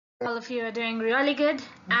All of you are doing really good,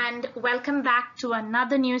 and welcome back to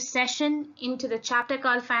another new session into the chapter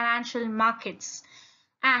called Financial Markets.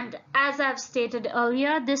 And as I've stated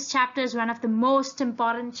earlier, this chapter is one of the most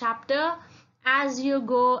important chapter. As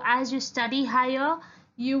you study higher,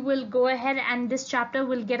 you will go ahead and this chapter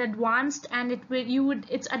will get advanced, and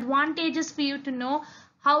it's advantageous for you to know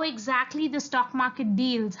how exactly the stock market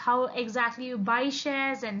deals, how exactly you buy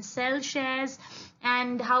shares and sell shares,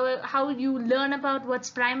 and how you learn about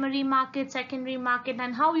what's primary market, secondary market,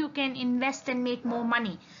 and how you can invest and make more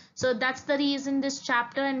money. So that's the reason this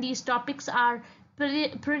chapter and these topics are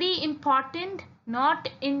pretty important, not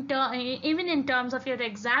even in terms of your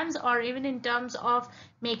exams or even in terms of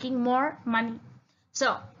making more money.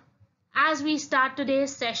 So as we start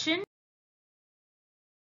today's session,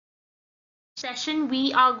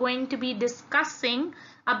 we are going to be discussing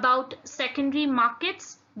about secondary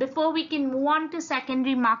markets. Before we can move on to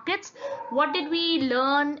secondary markets, what did we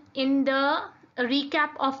learn in the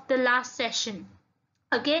recap of the last session?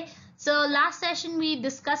 Okay, so last session we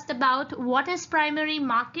discussed about what is primary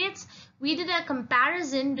markets. We did a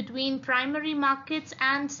comparison between primary markets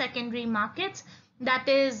and secondary markets. That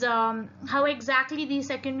is how exactly the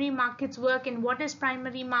secondary markets work and what is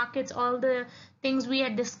primary markets, all the things we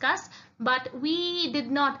had discussed. But we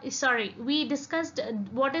discussed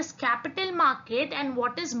what is capital market and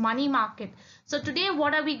what is money market. So today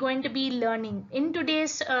what are we going to be learning? In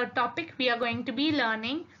today's topic we are going to be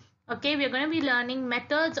learning, we are going to be learning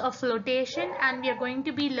methods of flotation, and we are going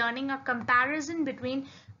to be learning a comparison between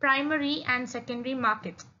primary and secondary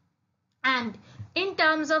markets. And in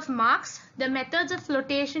terms of marks, the methods of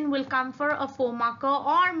flotation will come for a 4 marker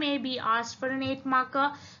or maybe asked for an 8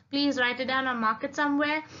 marker. Please write it down or mark it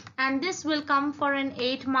somewhere. And this will come for an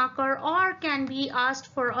 8 marker or can be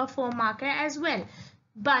asked for a 4 marker as well.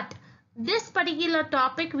 But this particular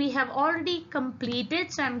topic we have already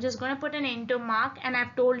completed, so I'm just going to put an into mark, and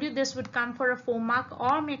I've told you this would come for a 4 mark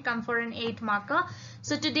or may come for an 8 marker.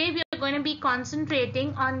 So today we are going to be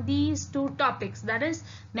concentrating on these two topics, that is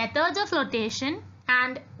methods of flotation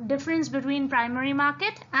and difference between primary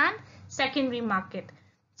market and secondary market.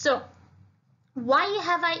 So why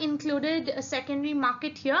have I included a secondary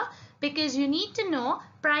market here? Because you need to know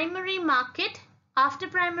primary market. After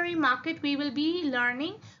primary market we will be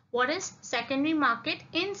learning what is secondary market.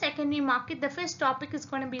 In secondary market, the first topic is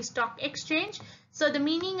going to be stock exchange. So the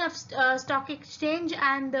meaning of stock exchange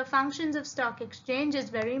and the functions of stock exchange is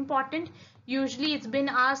very important. Usually it's been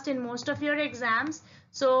asked in most of your exams.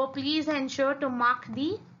 So please ensure to mark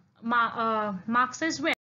the marks as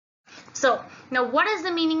well. So now what is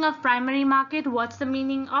the meaning of primary market? What's the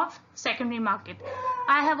meaning of secondary market?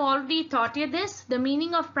 I have already taught you this. The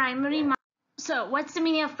meaning of primary market. So what's the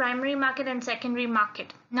meaning of primary market and secondary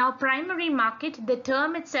market? Now primary market, the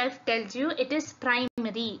term itself tells you it is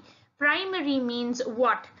primary. Primary means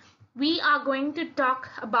what? We are going to talk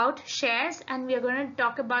about shares, and we are going to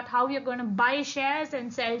talk about how you're going to buy shares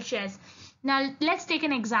and sell shares. Now let's take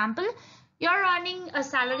an example. You're earning a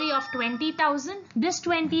salary of 20,000. This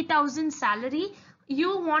 20,000 salary,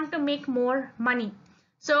 you want to make more money.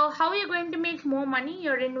 So how are you going to make more money?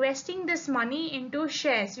 You're investing this money into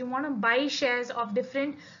shares. You want to buy shares of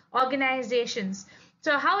different organizations.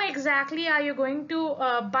 So how exactly are you going to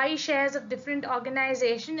buy shares of different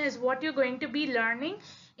organizations is what you're going to be learning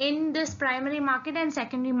in this primary market and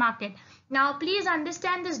secondary market. Now please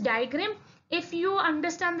understand this diagram. If you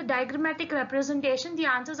understand the diagrammatic representation, the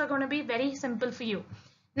answers are going to be very simple for you.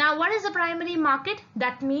 Now what is the primary market?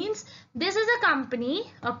 That means this is a company,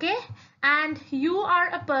 okay, and you are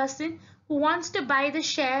a person who wants to buy the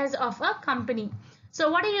shares of a company. So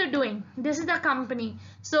what are you doing? This is the company.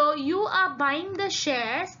 So you are buying the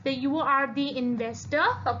shares, that you are the investor,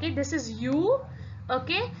 okay, this is you,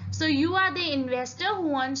 okay. So you are the investor who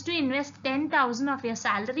wants to invest 10,000 of your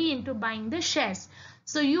salary into buying the shares.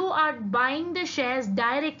 So you are buying the shares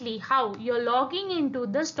directly. How? You're logging into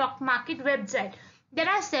the stock market website. There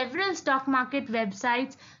are several stock market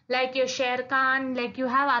websites like your ShareCan, like you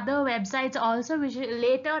have other websites also, which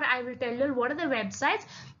later I will tell you what are the websites.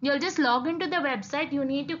 You'll just log into the website. You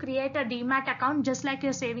need to create a demat account, just like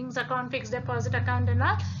your savings account, fixed deposit account and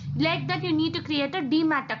all. Like that you need to create a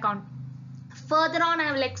demat account. Further on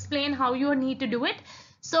I will explain how you need to do it.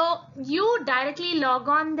 So you directly log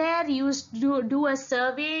on there, you do a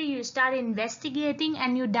survey, you start investigating,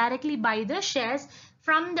 and you directly buy the shares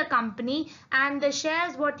from the company. And the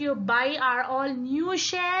shares what you buy are all new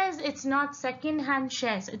shares. It's not second-hand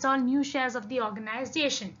shares. It's all new shares of the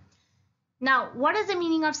organization. Now, what is the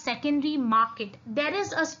meaning of secondary market? There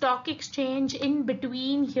is a stock exchange in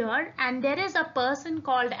between here, and there is a person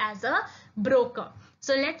called as a broker.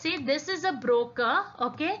 So let's say this is a broker,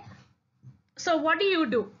 okay, So what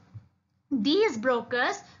do? These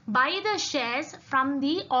brokers buy the shares from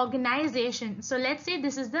the organization. So let's say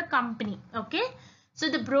this is the company, okay? So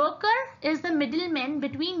the broker is the middleman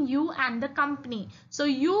between you and the company. So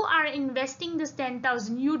you are investing this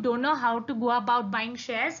 10,000. You don't know how to go about buying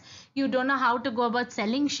shares. You don't know how to go about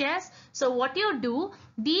selling shares. So what you do,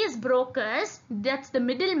 these brokers, that's the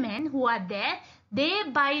middlemen who are there, they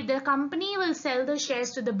buy, the company will sell the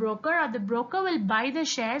shares to the broker, or the broker will buy the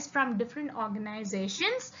shares from different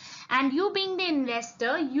organizations, and you being the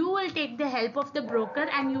investor, you will take the help of the broker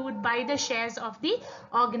and you would buy the shares of the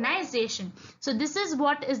organization. So this is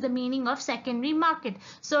what is the meaning of secondary market.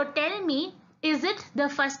 So tell me, is it the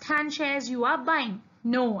first hand shares you are buying?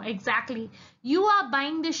 No, exactly. You are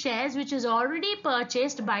buying the shares which is already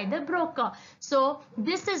purchased by the broker. So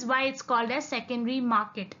this is why it's called as secondary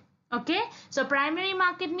market. Okay, so primary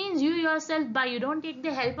market means you yourself buy, you don't take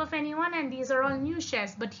the help of anyone, and these are all new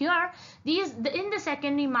shares. But here, in the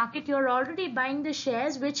secondary market, you're already buying the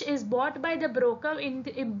shares which is bought by the broker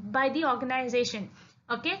by the organization.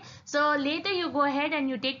 Okay, so later you go ahead and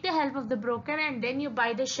you take the help of the broker and then you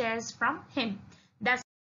buy the shares from him. That's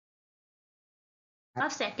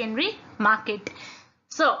of secondary market.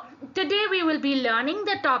 So today we will be learning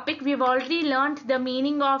the topic. We've already learned the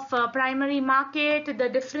meaning of primary market, the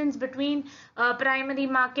difference between primary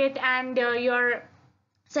market and your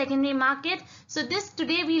secondary market. So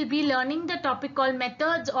today we'll be learning the topic called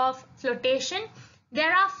methods of flotation.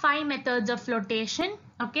 There are 5 methods of flotation,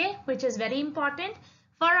 okay, which is very important.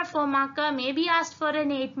 For a 4 marker, maybe asked for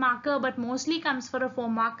an 8 marker, but mostly comes for a 4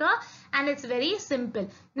 marker, and it's very simple.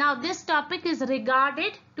 Now this topic is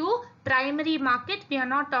regarded to primary market. We are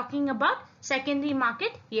not talking about secondary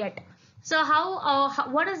market yet. So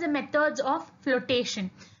what is the methods of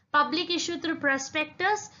flotation? Public issue through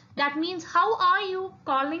prospectus. That means how are you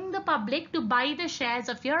calling the public to buy the shares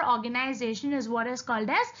of your organization is what is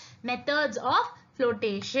called as methods of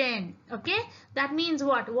flotation. Okay, that means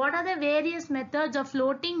what are the various methods of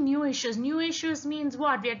floating new issues? New issues means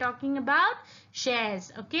what? We are talking about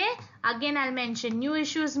shares. Okay, again I'll mention, new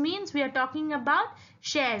issues means we are talking about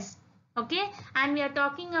shares. Okay, and we are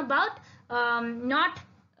talking about not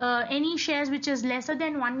any shares which is lesser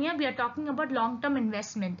than 1 year. We are talking about long-term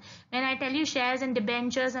investment. When I tell you shares and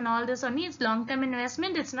debentures and all this only, it's long-term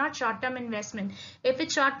investment. It's not short-term investment. If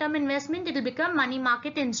it's short-term investment, it will become money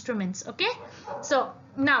market instruments. Okay. So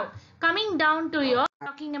now coming down to your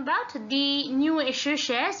talking about the new issue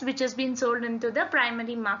shares which has been sold into the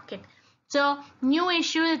primary market. So new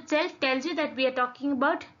issue itself tells you that we are talking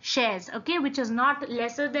about shares, okay, which is not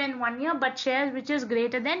lesser than 1 year, but shares which is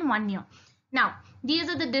greater than 1 year. Now, these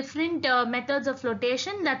are the different methods of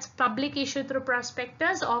flotation. That's public issue through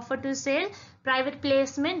prospectus, offer to sale, private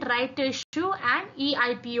placement, right to issue, and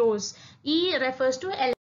EIPOs. E refers to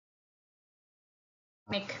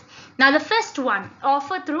electronic. Now, the first one,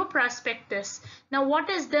 offer through prospectus. Now, what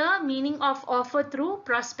is the meaning of offer through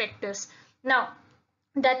prospectus? Now,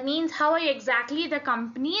 that means how exactly the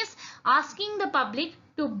company is asking the public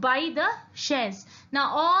to buy the shares.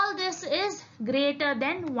 Now all this is greater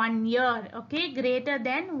than 1 year. Okay, greater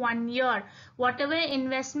than 1 year. Whatever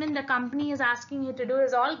investment the company is asking you to do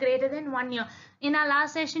is all greater than 1 year. In our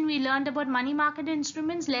last session we learned about money market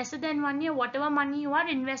instruments, lesser than 1 year. Whatever money you are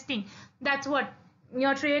investing, that's what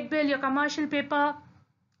your trade bill, your commercial paper,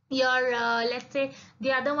 your let's say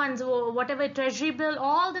the other ones, whatever treasury bill,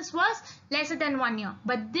 all this was lesser than 1 year,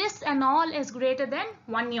 but this and all is greater than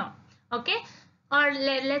 1 year. Okay, or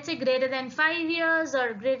let's say greater than 5 years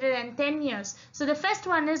or greater than 10 years. So the first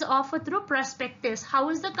one is offer through prospectus. How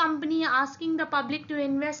is the company asking the public to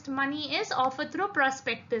invest money? Is offer through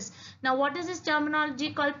prospectus. Now what is this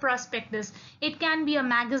terminology called prospectus? It can be a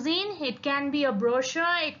magazine, it can be a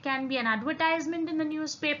brochure, it can be an advertisement in the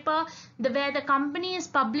newspaper where the company is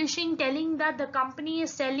publishing, telling that the company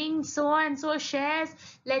is selling so and so shares.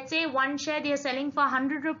 Let's say one share they are selling for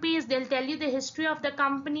 100 rupees. They'll tell you the history of the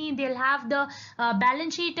company. They'll have the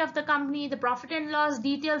balance sheet of the company, the profit and loss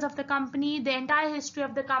details of the company, the entire history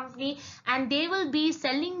of the company, and they will be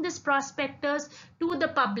selling this prospectus to the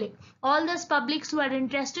public. All those publics who are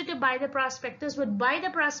interested to buy the prospectus would buy the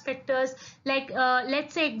prospectus. Like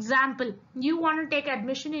let's say example, you want to take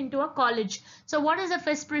admission into a college. So what is the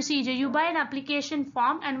first procedure? You buy an application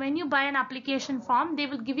form, and when you buy an application form, they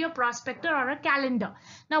will give you a prospectus or a calendar.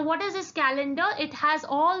 Now what is this calendar? It has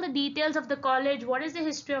all the details of the college. What is the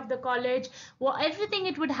history of the college? everything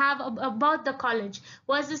it would have about the college.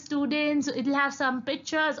 Was the students, it will have some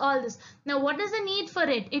pictures, all this. Now what is the need for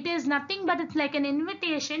it? It is nothing but it's like an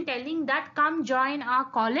invitation telling that come join our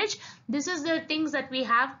college. This is the things that we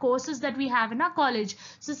have, courses that we have in our college.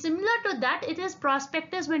 So similar to that, it is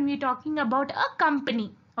prospectus when we're talking about a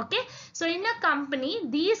company. Okay, so in a company,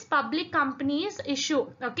 these public companies issue.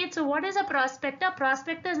 Okay, so what is a prospectus?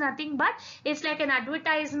 Prospectus is nothing but it's like an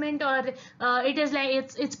advertisement, or it is like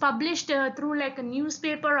it's published through like a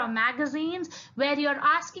newspaper or magazines, where you're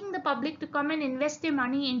asking the public to come and invest their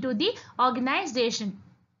money into the organization.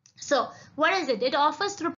 So what is it? It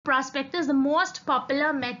offers through prospectus the most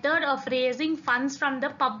popular method of raising funds from the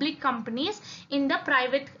public companies in the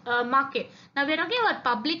private market. Now we are talking about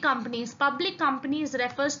public companies. Public companies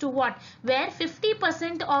refers to what? Where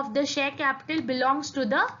 50% of the share capital belongs to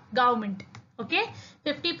the government. Okay,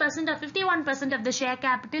 50% or 51% of the share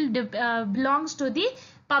capital belongs to the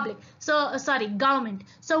public. So sorry, government.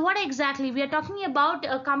 So what exactly we are talking about?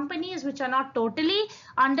 Companies which are not totally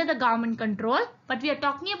under the government control, but we are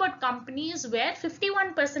talking about companies where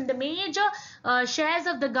 51%, the major shares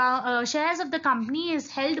of the company is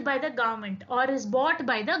held by the government or is bought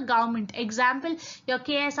by the government. Example, your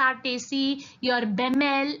KSRTC, your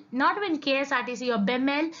BEML, not even KSRTC, your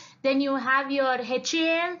BEML, then you have your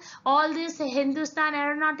HAL, all this Hindustan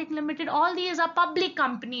Aeronautic Limited, all these are public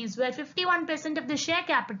companies where 51% of the share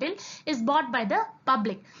capital is bought by the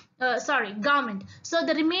public. Government. So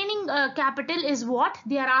the remaining capital is what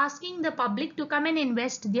they are asking the public to come and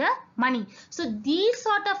invest their money. So these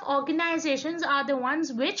sort of organizations are the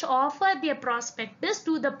ones which offer their prospectus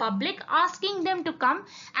to the public, asking them to come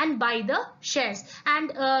and buy the shares.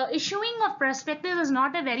 And issuing of prospectus is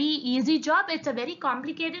not a very easy job. It's a very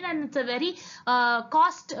complicated and it's a very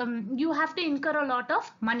you have to incur a lot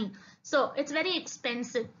of money. So it's very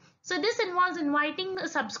expensive. So this involves inviting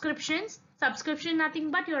subscriptions. Subscription nothing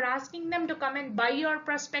but you're asking them to come and buy your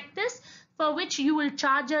prospectus, for which you will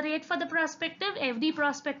charge a rate for the prospectus. Every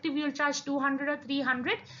prospectus you will charge 200 or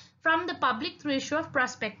 300 from the public through issue of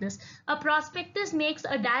prospectus. A prospectus makes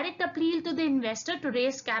a direct appeal to the investor to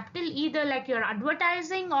raise capital, either like you're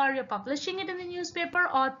advertising or you're publishing it in the newspaper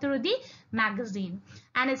or through the magazine.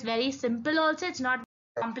 And it's very simple also, it's not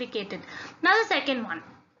complicated. Now the second one,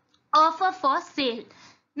 offer for sale.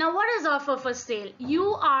 Now what is offer for sale?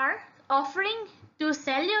 You are offering to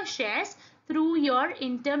sell your shares through your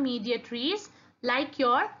intermediaries like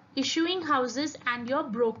your issuing houses and your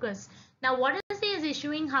brokers. Now what is these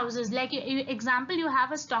issuing houses? Like example, you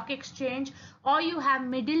have a stock exchange or you have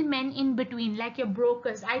middlemen in between like your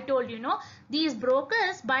brokers. I told you, these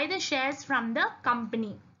brokers buy the shares from the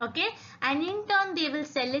company. Okay, and in turn they will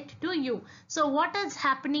sell it to you. So what is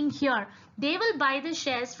happening here? They will buy the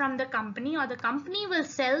shares from the company, or the company will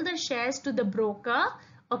sell the shares to the broker,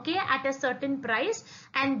 okay, at a certain price,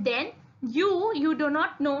 and then you do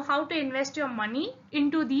not know how to invest your money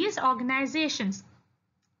into these organizations.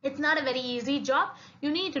 It's not a very easy job. You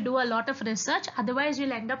need to do a lot of research, otherwise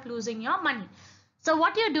you'll end up losing your money. So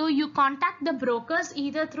what you do, you contact the brokers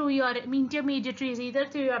either through your intermediaries, either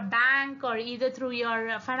through your bank or either through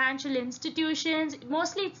your financial institutions.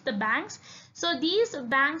 Mostly it's the banks. So these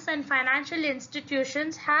banks and financial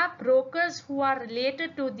institutions have brokers who are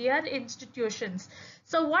related to their institutions.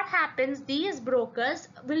 So what happens, these brokers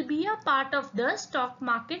will be a part of the stock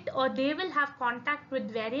market, or they will have contact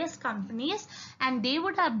with various companies and they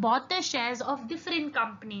would have bought the shares of different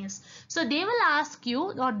companies. So they will ask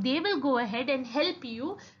you, or they will go ahead and help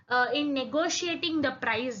you in negotiating the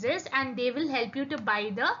prices, and they will help you to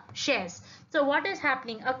buy the shares. So what is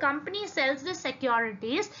happening? A company sells the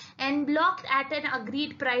securities and blocked at an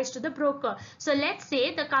agreed price to the broker. So let's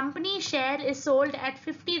say the company share is sold at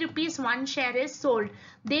 50 rupees, one share is sold.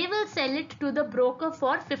 They will sell it to the broker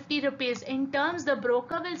for 50 rupees. In terms, the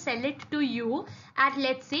broker will sell it to you at,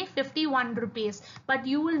 let's say, 51 rupees. But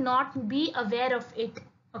you will not be aware of it.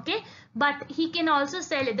 Okay, but he can also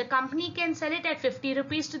sell it. The company can sell it at 50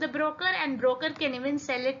 rupees to the broker, and broker can even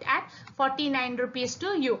sell it at 49 rupees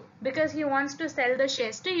to you because he wants to sell the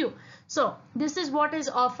shares to you. So this is what is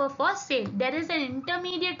offer for sale. There is an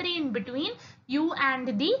intermediary in between you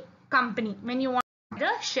and the company when you want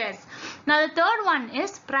the shares. Now the third one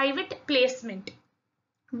is private placement.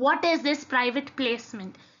 What is this private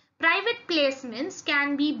placement? Private placements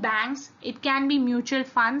can be banks, it can be mutual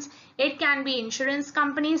funds, it can be insurance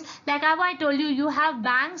companies. Like how I told you, you have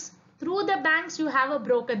banks. Through the banks, you have a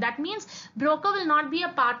broker. That means broker will not be a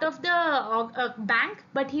part of the bank,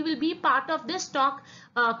 but he will be part of the stock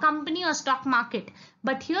company or stock market.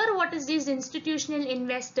 But here, what is these institutional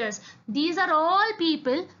investors? These are all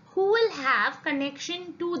people who will have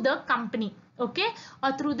connection to the company. okay,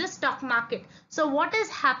 or through the stock market. So what is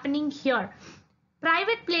happening here?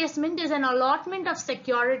 Private placement is an allotment of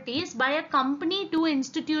securities by a company to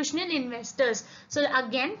institutional investors. So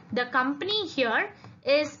again, the company here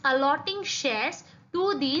is allotting shares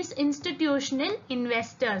to these institutional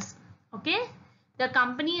investors. Okay, the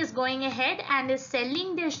company is going ahead and is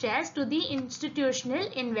selling their shares to the institutional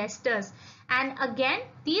investors. And again,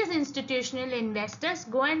 these institutional investors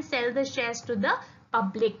go and sell the shares to the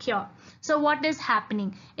public here. So what is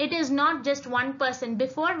happening? It is not just one person.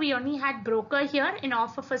 Before we only had broker here in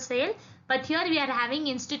offer for sale, but here we are having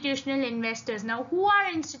institutional investors. Now who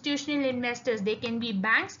are institutional investors? They can be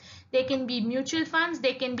banks, they can be mutual funds,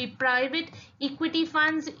 they can be private equity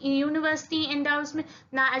funds, university endowment.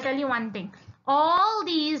 Now I'll tell you one thing. All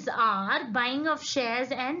these are buying of shares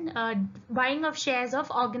and buying of shares of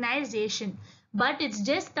organization. But it's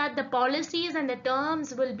just that the policies and the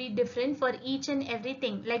terms will be different for each and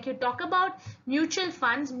everything. Like you talk about mutual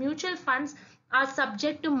funds are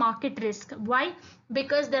subject to market risk. Why?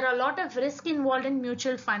 Because there are a lot of risk involved in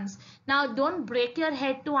mutual funds. Now don't break your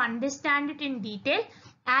head to understand it in detail.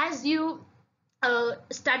 As you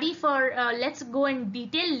study for, let's go in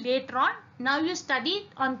detail later on. Now you study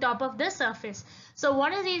on top of the surface. So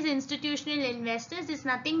what are these institutional investors? It's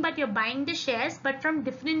nothing but you're buying the shares, but from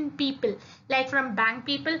different people. Like from bank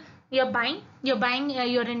people, you're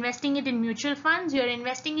investing it in mutual funds, you're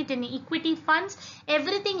investing it in equity funds.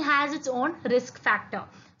 Everything has its own risk factor.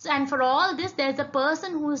 So, and for all this, there's a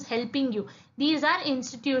person who is helping you. These are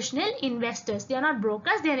institutional investors. They are not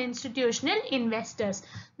brokers, they are institutional investors.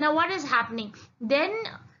 Now what is happening? Then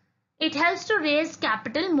it helps to raise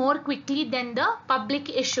capital more quickly than the public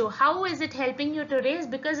issue. How is it helping you to raise?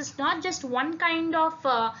 Because it's not just one kind of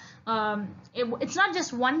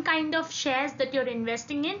shares that you're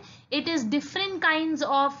investing in. It is different kinds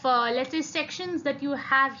of let's say sections that you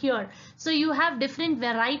have here. So you have different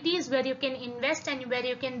varieties where you can invest and where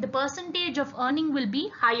you can, the percentage of earning will be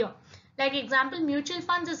higher. Like example, mutual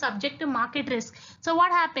funds are subject to market risk. So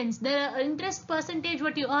what happens? The interest percentage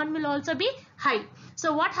what you earn will also be high.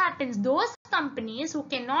 So what happens? Those companies who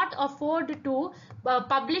cannot afford to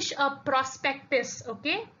publish a prospectus,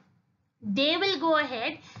 okay, they will go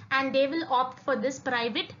ahead and they will opt for this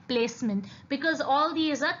private placement, because all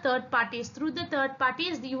these are third parties. Through the third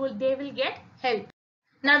parties, they will get help.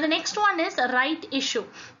 Now the next one is right issue.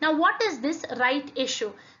 Now what is this right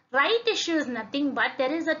issue? Right issue is nothing but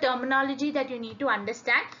there is a terminology that you need to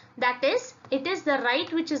understand. That is, it is the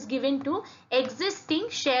right which is given to existing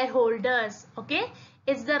shareholders. Okay,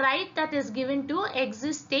 it's the right that is given to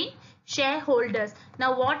existing shareholders.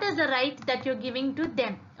 Now what is the right that you're giving to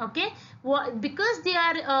them? Okay, because they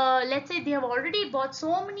are let's say they have already bought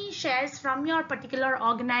so many shares from your particular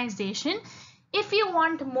organization. If you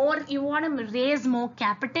want more, you want to raise more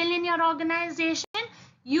capital in your organization,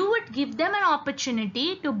 you would give them an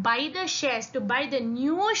opportunity to buy the shares, to buy the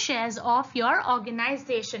new shares of your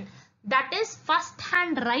organization. That is first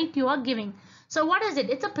hand right you are giving. So what is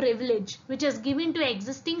it? It's a privilege which is given to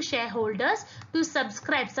existing shareholders to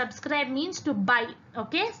subscribe. Subscribe means to buy.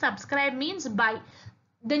 Okay, subscribe means buy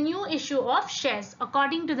the new issue of shares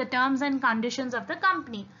according to the terms and conditions of the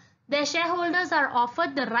company. Their shareholders are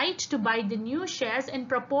offered the right to buy the new shares in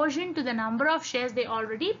proportion to the number of shares they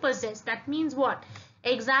already possess. That means what?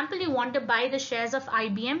 Example, you want to buy the shares of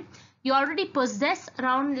IBM. You already possess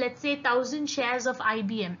around, let's say, 1,000 shares of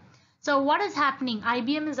IBM. So what is happening?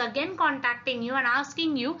 IBM is again contacting you and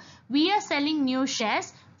asking you, we are selling new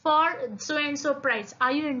shares for so and so price.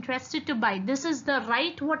 Are you interested to buy? This is the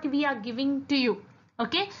right what we are giving to you.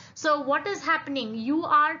 Okay, so what is happening? You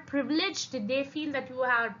are privileged. They feel that you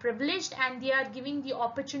are privileged and they are giving the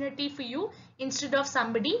opportunity for you instead of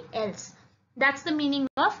somebody else. That's the meaning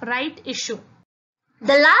of right issue.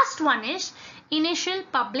 The last one is initial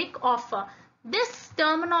public offer. This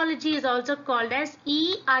terminology is also called as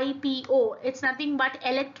EIPO. It's nothing but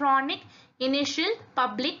electronic initial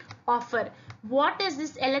public offer. What is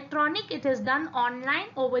this electronic? It is done online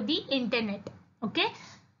over the internet. Okay.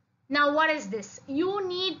 Now what is this? You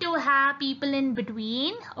need to have people in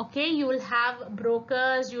between. Okay, you will have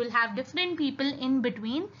brokers, you will have different people in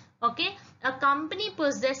between. Okay, a company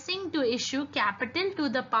possessing to issue capital to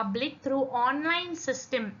the public through online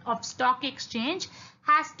system of stock exchange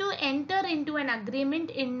has to enter into an agreement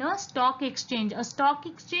in a stock exchange. A stock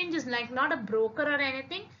exchange is like not a broker or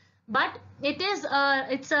anything, but it is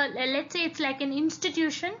let's say it's like an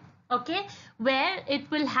institution. okay, where it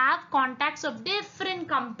will have contacts of different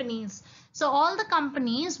companies. So all the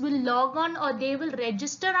companies will log on, or they will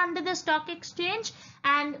register under the stock exchange,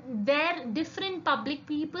 and where different public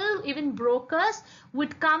people, even brokers,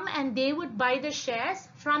 would come and they would buy the shares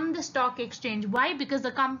from the stock exchange. Why? Because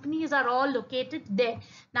the companies are all located there.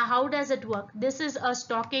 Now how does it work? This is a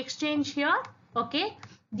stock exchange here, okay.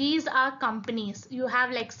 These are companies. You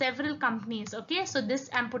have like several companies, okay. So this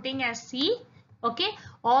I'm putting as C, okay.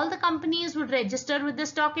 All the companies would register with the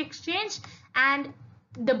stock exchange, and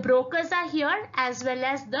the brokers are here as well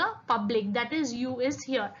as the public, that is U is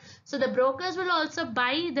here. So the brokers will also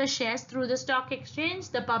buy the shares through the stock exchange.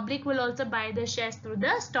 The public will also buy the shares through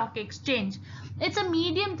the stock exchange. It's a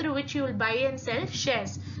medium through which you will buy and sell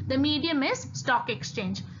shares. The medium is stock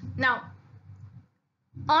exchange. Now,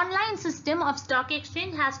 online system of stock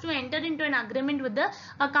exchange has to enter into an agreement with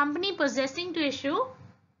a company possessing to issue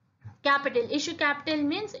capital. Issue capital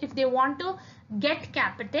means if they want to get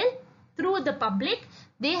capital through the public,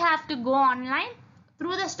 they have to go online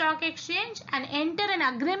through the stock exchange and enter an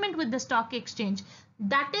agreement with the stock exchange.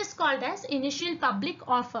 That is called as initial public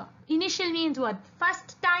offer. Initial means what?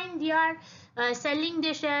 First time they are selling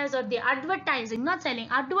their shares, or they are advertising, not selling,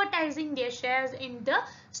 advertising their shares in the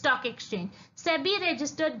stock exchange. SEBI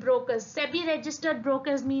registered brokers. SEBI registered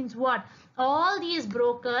brokers means what? All these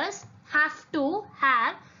brokers have to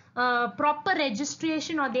have proper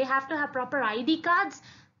registration, or they have to have proper ID cards,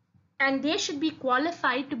 and they should be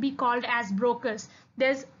qualified to be called as brokers.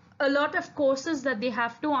 There's a lot of courses that they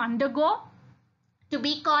have to undergo to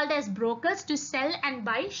be called as brokers to sell and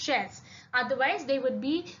buy shares. Otherwise, they would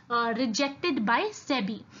be rejected by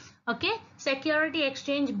SEBI. Okay, Security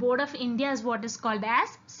Exchange Board of India is what is called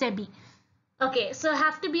as SEBI. Okay, so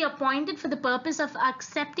have to be appointed for the purpose of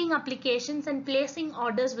accepting applications and placing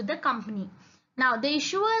orders with the company. Now, the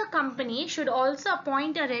issuer company should also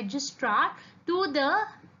appoint a registrar to the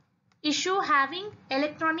issue having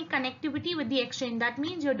electronic connectivity with the exchange. That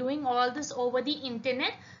means you're doing all this over the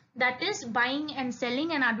internet, that is buying and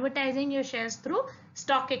selling and advertising your shares through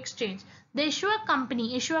stock exchange. The issuer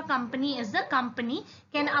company is the company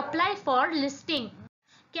can apply for listing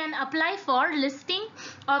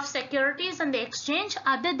of securities on the exchange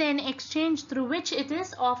other than exchange through which it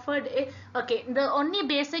is offered. Okay, the only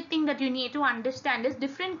basic thing that you need to understand is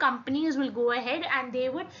different companies will go ahead and they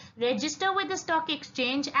would register with the stock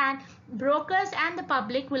exchange, and brokers and the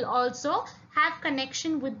public will also have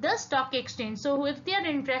connection with the stock exchange. So if they are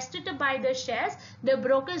interested to buy the shares, the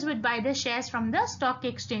brokers would buy the shares from the stock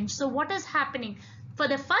exchange. So what is happening? For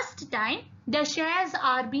the first time, the shares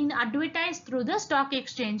are being advertised through the stock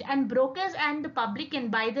exchange, and brokers and the public can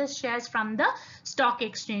buy the shares from the stock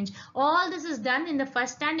exchange. All this is done in the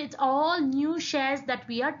first hand. It's all new shares that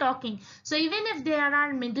we are talking. So even if there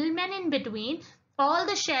are middlemen in between, all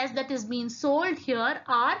the shares that is being sold here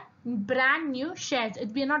are brand new shares.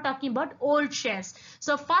 We are not talking about old shares.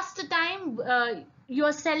 So first time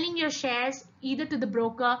you're selling your shares either to the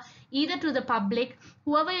broker, either to the public,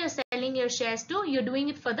 whoever you're selling your shares to, you're doing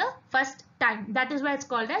it for the first time. That is why it's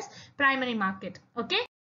called as primary market. Okay.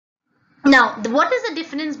 Now, what is the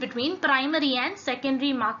difference between primary and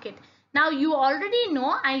secondary market? Now, you already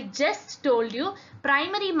know, I just told you,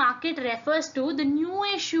 primary market refers to the new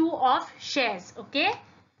issue of shares. Okay.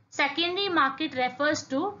 Secondary market refers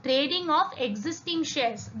to trading of existing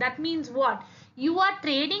shares. That means what? You are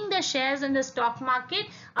trading the shares in the stock market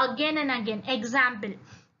again and again. Example,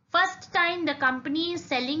 first time the company is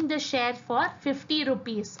selling the share for 50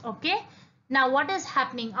 rupees. Okay. Now what is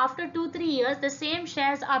happening? After 2-3 years, the same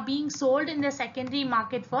shares are being sold in the secondary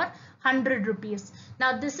market for 100 rupees.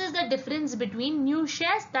 Now this is the difference between new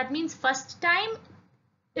shares. That means first time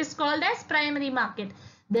is called as primary market.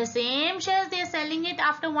 The same shares they are selling it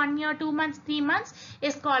after 1 year, 2 months, 3 months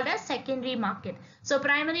is called as secondary market. So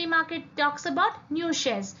primary market talks about new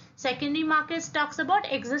shares. Secondary market talks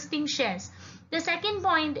about existing shares. The second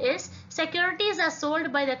point is securities are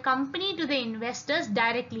sold by the company to the investors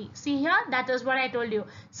directly. See here, that is what I told you.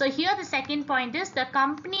 So here the second point is the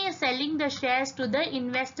company is selling the shares to the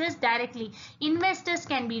investors directly. Investors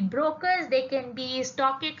can be brokers, they can be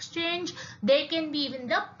stock exchange, they can be even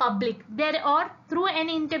the public. There or through an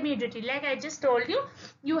intermediary. Like I just told you,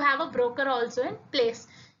 you have a broker also in place.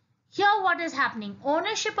 Here what is happening?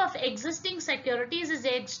 Ownership of existing securities is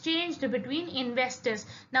exchanged between investors.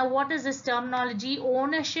 Now what is this terminology?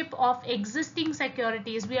 Ownership of existing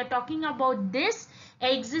securities. We are talking about this.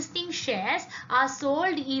 Existing shares are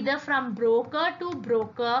sold either from broker to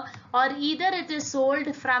broker, or either it is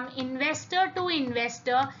sold from investor to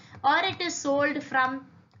investor, or it is sold from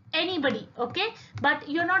anybody, okay? But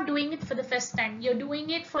you're not doing it for the first time. You're doing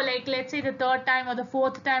it for, like, let's say the third time or the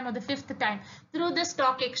fourth time or the fifth time through the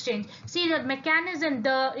stock exchange. See the mechanism,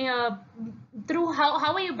 the through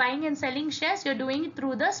how are you buying and selling shares? You're doing it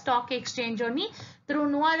through the stock exchange only. Through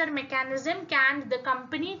no other mechanism can the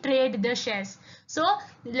company trade the shares. So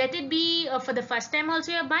let it be for the first time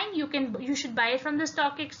also you're buying, you should buy it from the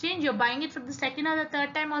stock exchange. You're buying it for the second or the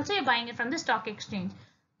third time also, you're buying it from the stock exchange.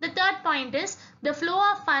 The third point is the flow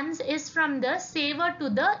of funds is from the saver to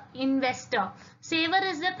the investor. Saver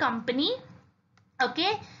is the company,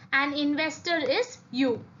 okay, and investor is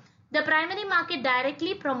you. The primary market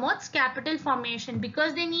directly promotes capital formation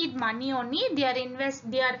because they need money only. They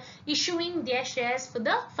are issuing their shares for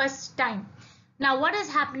the first time. Now what is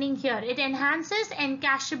happening here? It enhances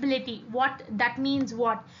encashability. What that means,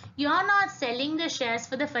 what? You are not selling the shares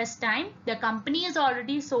for the first time. The company has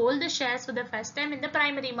already sold the shares for the first time in the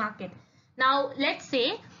primary market. Now let's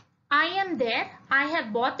say I am there. I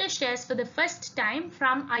have bought the shares for the first time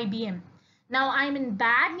from IBM. Now I'm in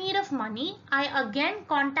bad need of money. I again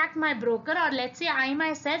contact my broker, or let's say I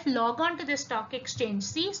myself log on to the stock exchange.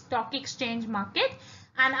 See, stock exchange market.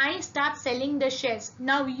 And I start selling the shares.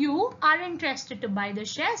 Now you are interested to buy the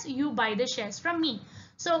shares. You buy the shares from me.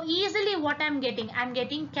 So easily what I'm getting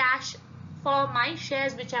cash for my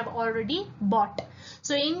shares which I've already bought.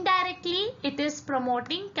 So indirectly it is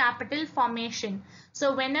promoting capital formation.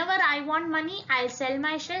 So whenever I want money, I'll sell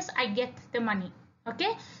my shares, I get the money.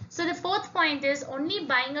 Okay. So the fourth point is only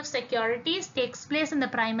buying of securities takes place in the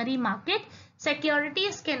primary market.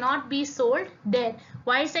 Securities cannot be sold there.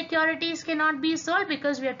 Why securities cannot be sold?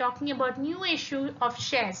 Because we are talking about new issue of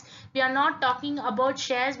shares. We are not talking about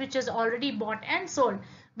shares which is already bought and sold.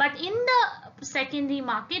 But in the secondary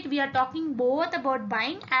market, we are talking both about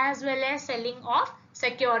buying as well as selling of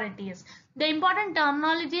securities. The important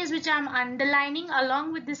terminologies which I am underlining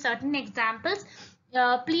along with the certain examples,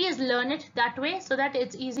 please learn it that way so that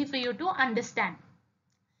it's easy for you to understand.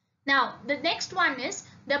 Now, the next one is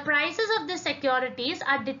the prices of the securities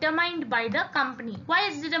are determined by the company. Why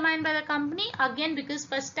is it determined by the company? Again, because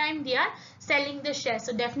first time they are selling the shares.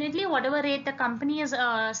 So definitely whatever rate the company is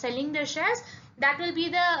selling the shares, that will be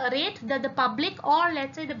the rate that the public or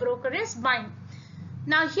let's say the broker is buying.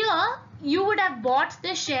 Now here you would have bought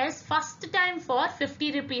the shares first time for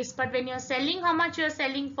 50 rupees, but when you're selling, how much you're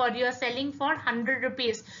selling for? You're selling for 100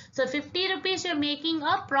 rupees. So 50 rupees you're making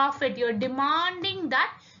a profit. You're demanding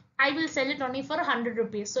that I will sell it only for 100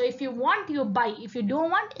 rupees. So if you want, you buy. If you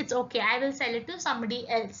don't want, it's okay. I will sell it to somebody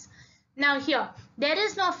else. Now here, there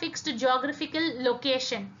is no fixed geographical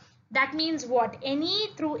location. That means what?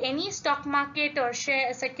 Through any stock market or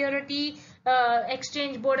share security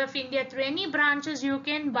exchange board of India, through any branches you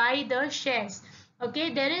can buy the shares.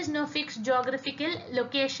 Okay, there is no fixed geographical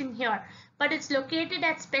location here, but it's located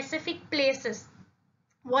at specific places.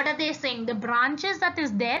 What are they saying? The branches that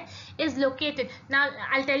is there is located. Now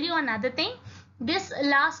I'll tell you another thing. This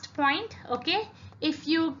last point, okay, if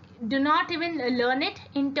you do not even learn it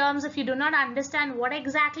in terms of you do not understand what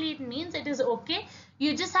exactly it means, it is okay.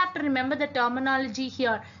 You just have to remember the terminology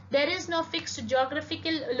here. There is no fixed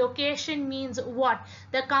geographical location means what?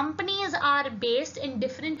 The companies are based in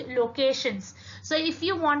different locations. So if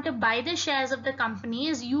you want to buy the shares of the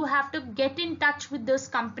companies, you have to get in touch with those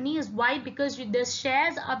companies. Why? Because the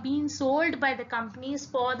shares are being sold by the companies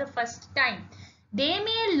for the first time. They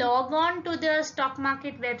may log on to the stock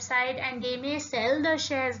market website and they may sell the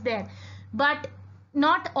shares there. But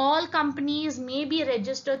not all companies may be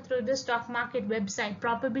registered through the stock market website.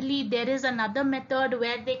 Probably there is another method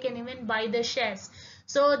where they can even buy the shares.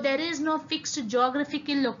 So there is no fixed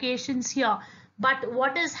geographical locations here. But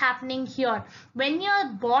what is happening here? When you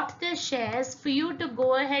bought the shares, for you to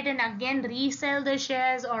go ahead and again resell the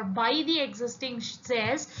shares or buy the existing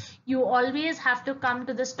shares, you always have to come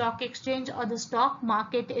to the stock exchange or the stock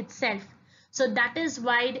market itself. So that is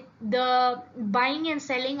why the buying and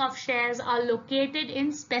selling of shares are located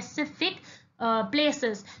in specific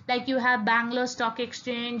places. Like you have Bangalore Stock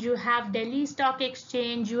Exchange, you have Delhi Stock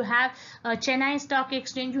Exchange, you have Chennai Stock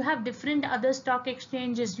Exchange, you have different other stock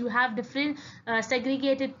exchanges, you have different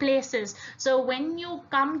segregated places. So when you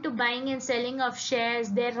come to buying and selling of shares,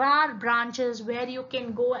 there are branches where you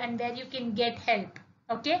can go and where you can get help.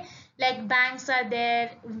 Okay, like banks are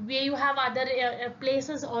there, where you have other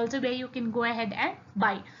places also where you can go ahead and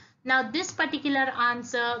buy. Now this particular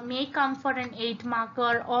answer may come for an 8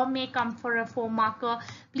 marker or may come for a 4 marker.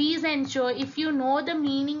 Please ensure if you know the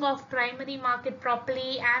meaning of primary market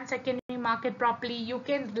properly and secondary market properly, you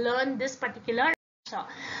can learn this particular answer.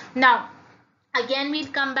 Now Again, we'll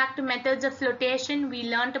come back to methods of flotation. We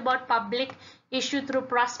learned about public issue through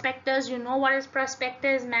prospectus. You know what is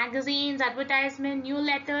prospectus? Magazines, advertisement,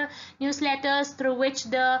 newsletters through which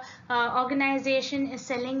the organization is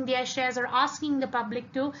selling their shares or asking the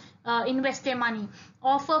public to invest their money.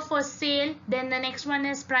 Offer for sale. Then the next one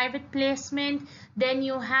is private placement. Then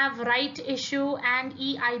you have right issue and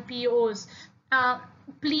EIPOs.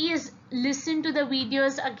 Please listen to the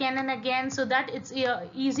videos again and again so that it's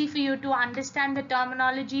easy for you to understand the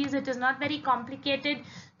terminologies. It is not very complicated.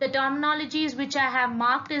 The terminologies which I have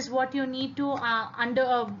marked is what you need to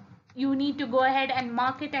you need to go ahead and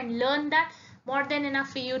mark it and learn that. More than enough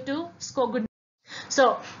for you to score good.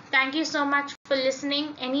 So thank you so much for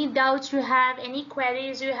listening. Any doubts you have, any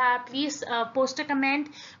queries you have, please post a comment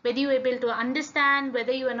whether you are able to understand,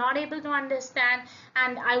 whether you are not able to understand,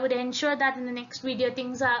 and I would ensure that in the next video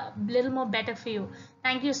things are a little more better for you.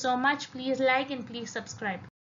 Thank you so much. Please like and please subscribe.